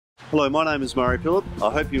Hello, my name is Murray Phillip. I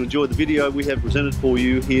hope you enjoyed the video we have presented for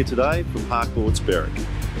you here today from Harcourts, Berwick.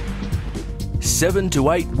 7 to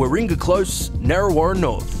 8 Wiringa Close, Narre Warren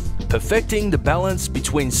North. Perfecting the balance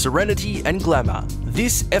between serenity and glamour.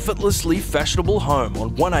 This effortlessly fashionable home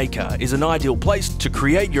on 1 acre is an ideal place to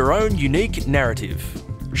create your own unique narrative.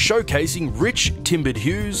 Showcasing rich timbered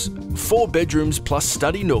hues, 4 bedrooms plus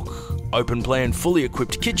study nook, open plan fully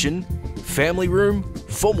equipped kitchen, family room,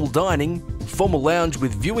 formal dining, formal lounge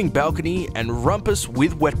with viewing balcony and rumpus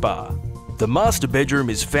with wet bar. The master bedroom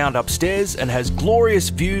is found upstairs and has glorious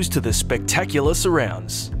views to the spectacular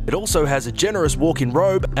surrounds. It also has a generous walk-in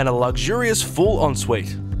robe and a luxurious full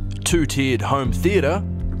ensuite. 2-tiered home theatre,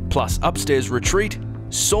 plus upstairs retreat,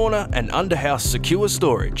 sauna and underhouse secure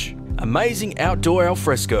storage. Amazing outdoor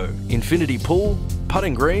alfresco, infinity pool,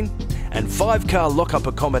 putting green, and 5-car lock-up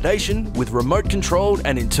accommodation with remote-controlled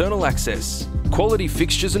and internal access. Quality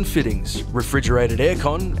fixtures and fittings, refrigerated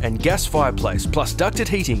aircon and gas fireplace, plus ducted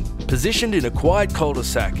heating, positioned in a quiet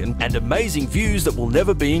cul-de-sac and amazing views that will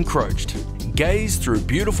never be encroached. Gaze through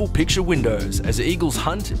beautiful picture windows as eagles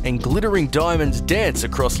hunt and glittering diamonds dance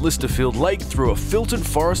across Listerfield Lake through a filtered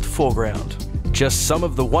forest foreground. Just some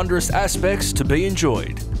of the wondrous aspects to be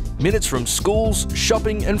enjoyed. Minutes from schools,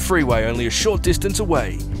 shopping and freeway only a short distance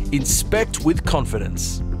away. Inspect with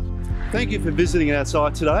confidence. Thank you for visiting our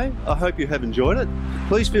site today. I hope you have enjoyed it.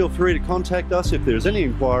 Please feel free to contact us if there is any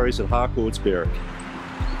inquiries at Harcourts, Berwick.